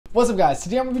What's up guys,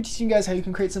 today I'm going to be teaching you guys how you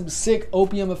can create some sick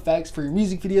Opium effects for your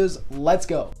music videos. Let's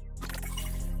go.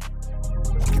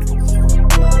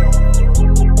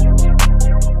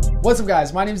 What's up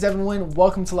guys, my name is Devinhuynh.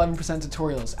 Welcome to 11%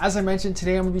 Tutorials. As I mentioned,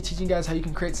 today I'm going to be teaching you guys how you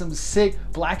can create some sick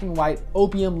black and white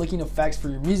Opium looking effects for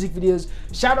your music videos.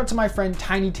 Shout out to my friend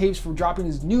Tiny Tapes for dropping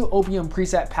his new Opium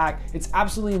preset pack. It's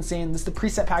absolutely insane. This is the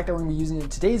preset pack that we're going to be using in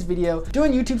today's video.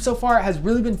 Doing YouTube so far has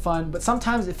really been fun, but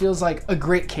sometimes it feels like a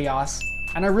great chaos.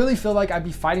 And I really feel like I'd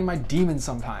be fighting my demons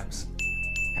sometimes.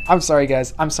 I'm sorry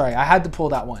guys, I'm sorry, I had to pull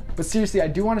that one. But seriously, I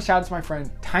do want to shout out to my friend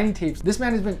Tiny Tapes. This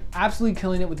man has been absolutely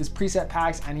killing it with his preset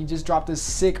packs, and he just dropped this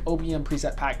sick Opium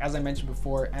preset pack, as I mentioned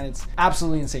before, and it's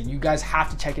absolutely insane. You guys have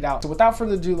to check it out. So without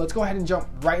further ado, let's go ahead and jump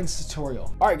right into the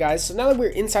tutorial. All right guys, so now that we're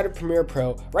inside of Premiere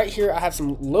Pro, right here I have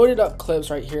some loaded up clips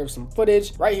right here of some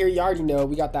footage. Right here, you already know,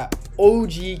 we got that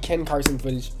OG Ken Carson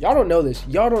footage. Y'all don't know this,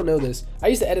 y'all don't know this. I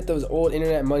used to edit those old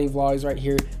internet money vlogs right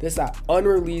here. This is that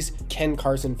unreleased Ken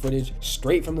Carson footage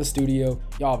straight from the studio.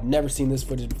 Y'all have never seen this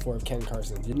footage before of Ken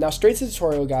Carson. Now straight to the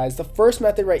tutorial guys. The first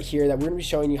method right here that we're gonna be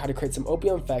showing you how to create some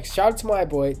Opium effects. Shout out to my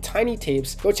boy Tiny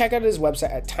Tapes. Go check out his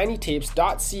website at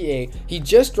tinytapes.ca. He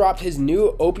just dropped his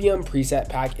new Opium preset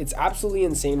pack. It's absolutely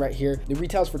insane right here. It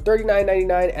retails for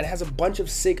 $39.99 and has a bunch of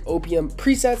sick Opium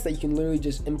presets that you can literally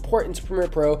just import into Premiere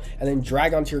Pro and then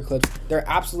drag onto your clips. They're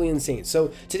absolutely insane.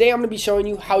 So today I'm gonna be showing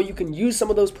you how you can use some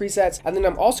of those presets, and then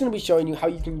I'm also gonna be showing you how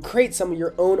you can create some of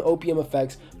your own Opium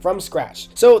effects from scratch.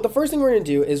 So the first thing we're gonna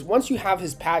do is, once you have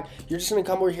his pack, you're just gonna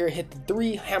come over here, hit the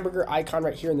 3 hamburger icon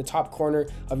right here in the top corner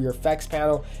of your effects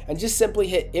panel, and just simply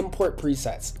hit import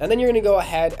presets. And then you're gonna go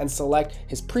ahead and select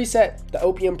his preset, the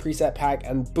Opium preset pack,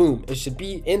 and boom, it should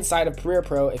be inside of Premiere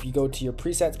Pro. If you go to your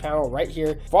presets panel right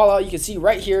here, voila, you can see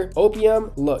right here,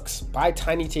 Opium Looks by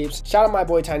Tiny Tapes. Shout out my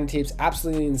boy Tiny Tapes,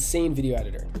 absolutely insane video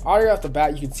editor. Already off the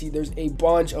bat, you can see there's a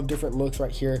bunch of different looks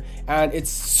right here, and it's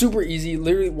super easy.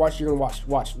 Literally watch, you're gonna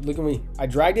watch, look at me. I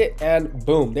dragged it and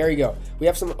boom, there you go. We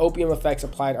have some Opium effects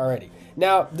applied already.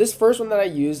 Now, this first one that I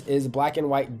use is black and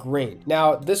white grain.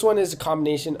 Now, this one is a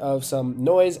combination of some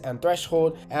noise and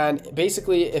threshold, and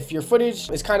basically if your footage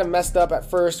is kind of messed up at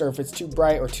first, or if it's too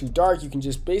bright or too dark, you can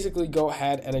just basically go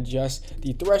ahead and adjust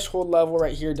the threshold level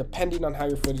right here depending on how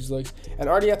your footage looks. And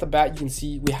already at the bat, you can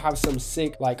see we have some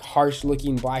sick, like harsh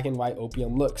looking black and white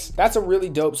Opium looks. That's a really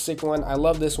dope, sick one. I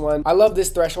love this one. I love this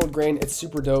threshold grain. It's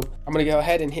super dope. I'm gonna go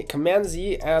ahead and hit Command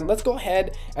Z, and let's go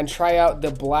ahead and try out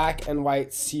the black and white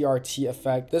CRT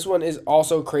effect. This one is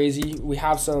also crazy. We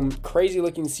have some crazy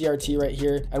looking CRT right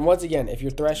here, and once again, if your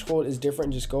threshold is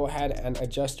different, just go ahead and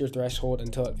adjust your threshold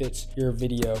until it fits your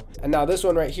video. And now this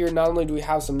one right here, not only do we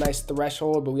have some nice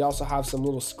threshold, but we also have some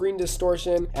little screen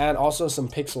distortion and also some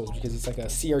pixels, because it's like a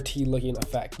CRT looking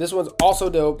effect. This one's also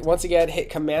dope. Once again, hit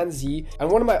Command Z,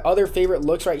 and one of my other favorite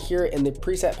looks right here in the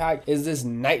preset pack is this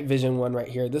night vision one right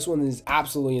here. This one is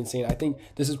absolutely insane. I think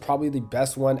this is probably the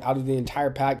best one out of the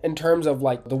entire pack in terms of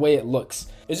like the way it looks.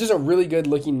 It's just a really good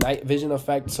looking night vision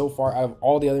effect so far out of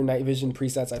all the other night vision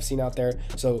presets I've seen out there.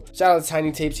 So shout out to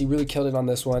Tiny Tapes, he really killed it on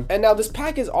this one. And now this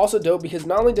pack is also dope because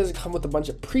not only does it come with a bunch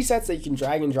of presets that you can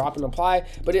drag and drop and apply,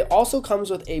 but it also comes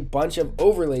with a bunch of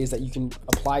overlays that you can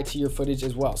apply to your footage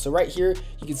as well. So right here,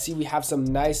 you can see we have some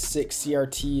nice sick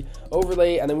CRT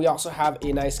overlay, and then we also have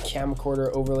a nice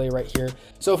camcorder overlay right here.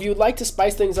 So if you would like to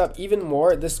spice things up even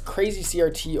more, this crazy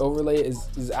CRT overlay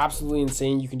is absolutely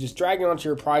insane. You can just drag it onto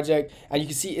your project, and you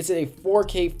can see it's a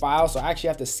 4K file, so I actually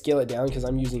have to scale it down because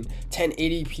I'm using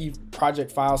 1080p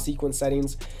project file sequence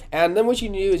settings. And then what you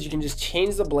can do is you can just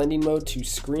change the blending mode to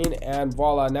screen, and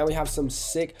voila, now we have some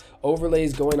sick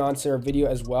overlays going on to our video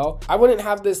as well. I wouldn't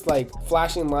have this like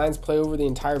flashing lines play over the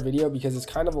entire video because it's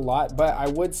kind of a lot, but I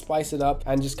would spice it up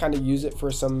and just kind of use it for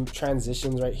some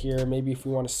transitions right here. Maybe if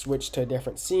we want to switch to a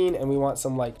different scene and we want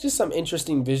some like just some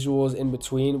interesting visuals in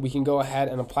between, we can go ahead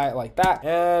and apply it like that,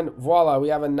 and voila, we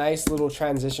have a nice little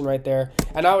transition right there.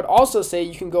 And I would also say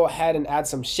you can go ahead and add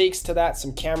some shakes to that,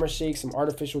 some camera shakes, some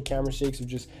artificial camera shakes, which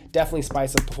just definitely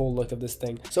spice up the whole look of this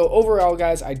thing. So overall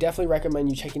guys, I definitely recommend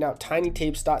you checking out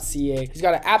tinytapes.ca. He's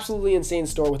got an absolutely insane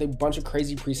store with a bunch of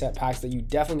crazy preset packs that you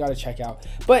definitely got to check out.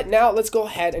 But now let's go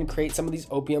ahead and create some of these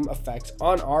Opium effects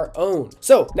on our own.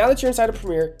 So now that you're inside of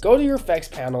Premiere, go to your effects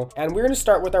panel, and we're going to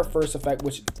start with our first effect,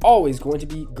 which is always going to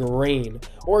be grain,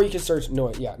 or you can search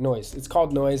noise. Yeah, noise. It's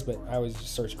called noise, but I always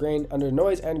just search grain under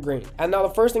noise and grain. And now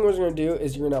the first thing we're going to do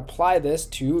is you're going to apply this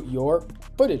to your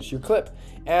footage, your clip.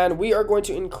 And we are going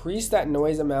to increase that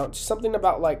noise amount to something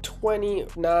about like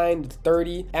 29 to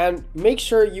 30, and make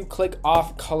sure you click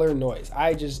off color noise.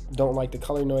 I just don't like the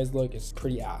color noise look, it's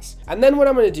pretty ass. And then what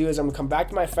I'm going to do is I'm going to come back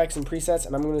to my effects and presets,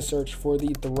 and I'm going to search for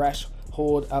the threshold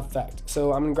threshold effect.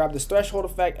 So I'm gonna grab this threshold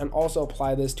effect and also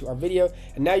apply this to our video,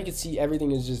 and now you can see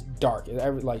everything is just dark.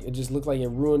 It just looked like it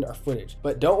ruined our footage.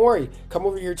 But don't worry, come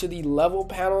over here to the level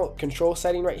panel control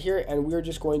setting right here, and we're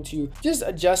just going to just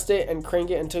adjust it and crank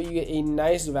it until you get a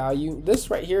nice value. This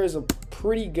right here is a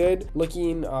pretty good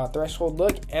looking threshold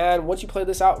look, and once you play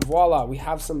this out, voila, we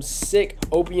have some sick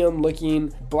Opium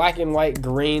looking black and white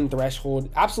grain threshold.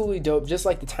 Absolutely dope, just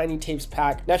like the Tiny Tapes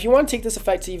pack. Now if you want to take this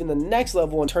effect to even the next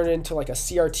level and turn it into like a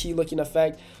CRT looking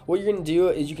effect, what you're gonna do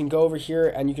is you can go over here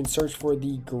and you can search for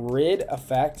the grid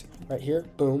effect right here.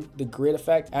 Boom, the grid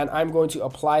effect, and I'm going to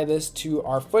apply this to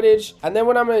our footage. And then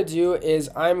what I'm going to do is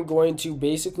I'm going to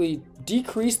basically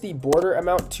decrease the border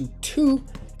amount to 2,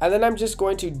 and then I'm just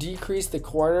going to decrease the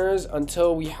corners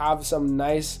until we have some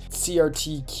nice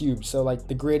CRT cubes. So like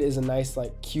the grid is a nice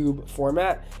like cube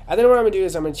format. And then what I'm gonna do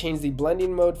is I'm gonna change the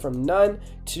blending mode from none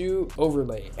to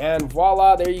overlay, and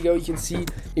voila, there you go. You can see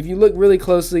if you look really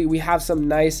closely, we have some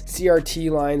nice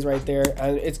CRT lines right there,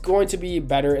 and it's going to be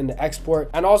better in the export.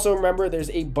 And also remember,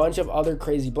 there's a bunch of other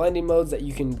crazy blending modes that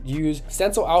you can use.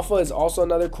 Stencil Alpha is also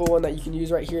another cool one that you can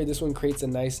use right here. This one creates a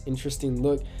nice interesting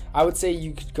look. I would say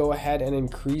you could go ahead and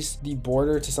increase the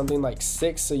border to something like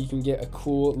 6 so you can get a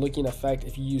cool looking effect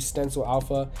if you use Stencil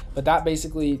Alpha, but that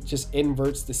basically just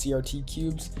inverts the CRT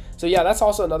cubes. So yeah, that's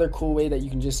also another cool way that you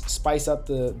can just spice up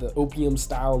the Opium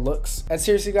style looks. And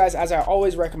seriously guys, as I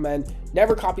always recommend,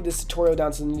 never copy this tutorial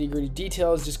down to the nitty-gritty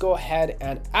details. Just go ahead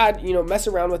and add, mess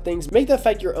around with things, make the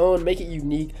effect your own, make it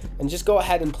unique, and just go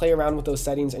ahead and play around with those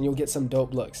settings and you'll get some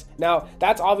dope looks. Now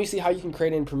that's obviously how you can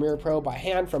create it in Premiere Pro by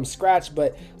hand from scratch,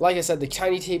 but like I said, the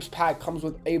Tiny Tapes pack comes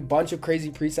with a bunch of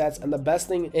crazy presets, and the best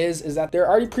thing is that they're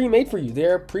already pre-made for you.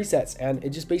 They're presets, and it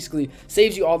just basically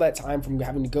saves you all that time from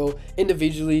having to go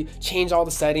individually, change all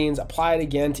the settings, apply it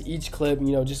again to each clip,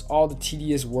 just all the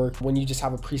tedious work when you just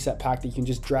have a preset pack that you can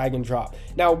just drag and drop.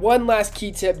 Now, one last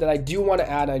key tip that I do want to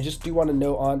add, and I just do want to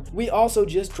note on, we also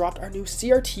just dropped our new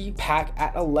CRT pack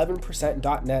at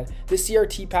 11%.net. This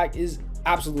CRT pack is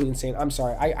absolutely insane. I'm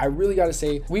sorry, I really gotta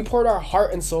say, we poured our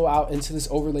heart and soul out into this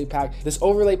overlay pack. This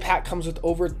overlay pack comes with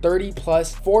over 30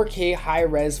 plus 4K high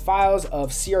res files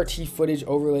of CRT footage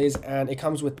overlays, and it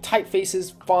comes with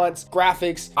typefaces, fonts,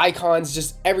 graphics, icons,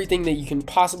 just everything that you can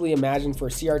possibly imagine for a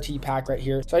CRT pack right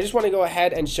here. So I just want to go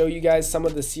ahead and show you guys some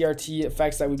of the CRT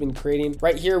effects that we've been creating.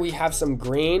 Right here we have some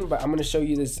grain, but I'm going to show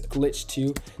you this glitch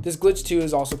 2. This glitch 2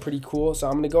 is also pretty cool, so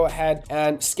I'm going to go ahead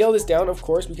and scale this down, of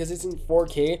course, because it's in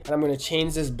 4K, and I'm going to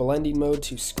change this blending mode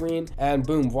to screen, and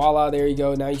boom, voila, there you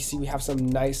go. Now you see we have some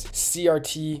nice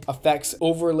CRT effects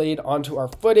overlaid onto our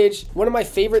footage. One of my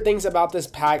favorite things about this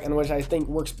pack, and which I think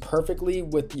works perfectly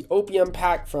with the Opium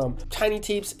pack from Tiny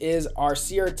Tapes, is our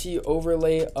CRT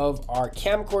overlay of our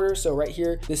camcorder. So right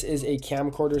here, this is a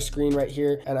camcorder screen right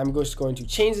here, and I'm just going to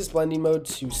change this blending mode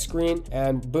to screen,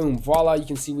 and boom, voila, you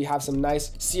can see we have some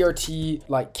nice CRT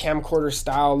like camcorder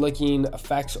style looking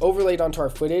effects overlaid onto our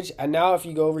footage. And now if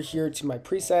you go over here to my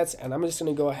presets, and I'm just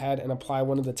going to go ahead and apply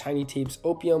one of the Tiny Tapes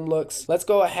Opium looks. Let's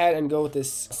go ahead and go with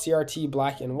this CRT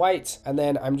black and white, and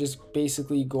then I'm just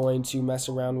basically going to mess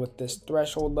around with this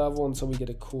threshold level until we get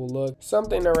a cool look.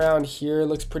 Something around here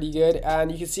looks pretty good,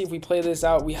 and you can see if we play this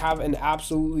out, we have an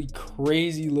absolutely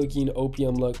crazy looking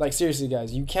Opium look. Like seriously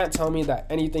guys, you can't tell me that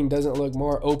anything doesn't look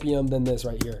more Opium than this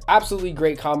right here. Absolutely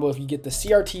great combo if you get the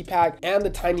CRT pack and the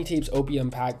Tiny Tapes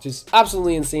Opium pack. Just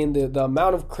absolutely insane. The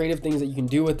amount of creative things that you can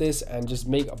do with this and just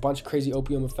make a bunch of crazy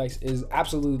Opium effects is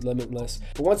absolutely limitless.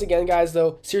 But once again guys,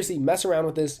 though, seriously, mess around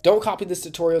with this. Don't copy this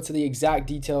tutorial to the exact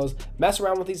details. Mess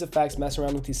around with these effects, mess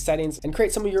around with these settings, and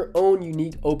create some of your own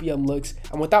unique Opium looks.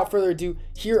 And without further ado,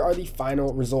 here are the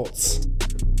final results.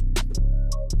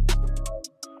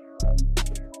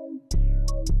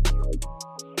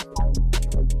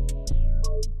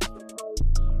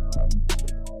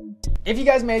 If you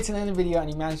guys made it to the end of the video and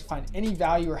you managed to find any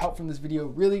value or help from this video,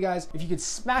 really guys, if you could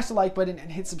smash the like button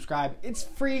and hit subscribe. It's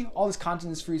free. All this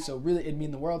content is free, so really it'd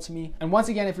mean the world to me. And once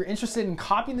again, if you're interested in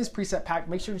copying this preset pack,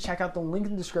 make sure to check out the link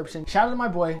in the description. Shout out to my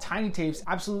boy, Tiny Tapes.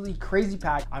 Absolutely crazy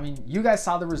pack. I mean, you guys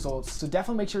saw the results, so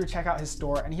definitely make sure to check out his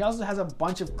store. And he also has a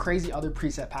bunch of crazy other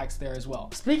preset packs there as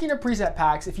well. Speaking of preset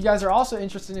packs, if you guys are also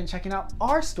interested in checking out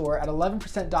our store at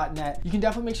 11%.net, you can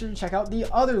definitely make sure to check out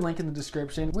the other link in the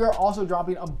description. We are also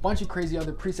dropping a bunch of crazy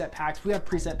other preset packs. We have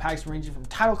preset packs ranging from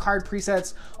title card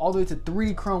presets all the way to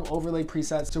 3D Chrome overlay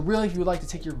presets. So really, if you would like to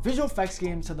take your visual effects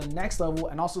game to the next level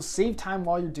and also save time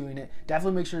while you're doing it,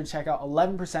 definitely make sure to check out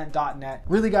 11%.net.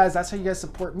 Really guys, that's how you guys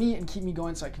support me and keep me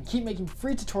going so I can keep making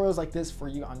free tutorials like this for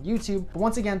you on YouTube. But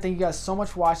once again, thank you guys so much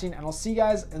for watching, and I'll see you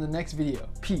guys in the next video.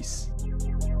 Peace.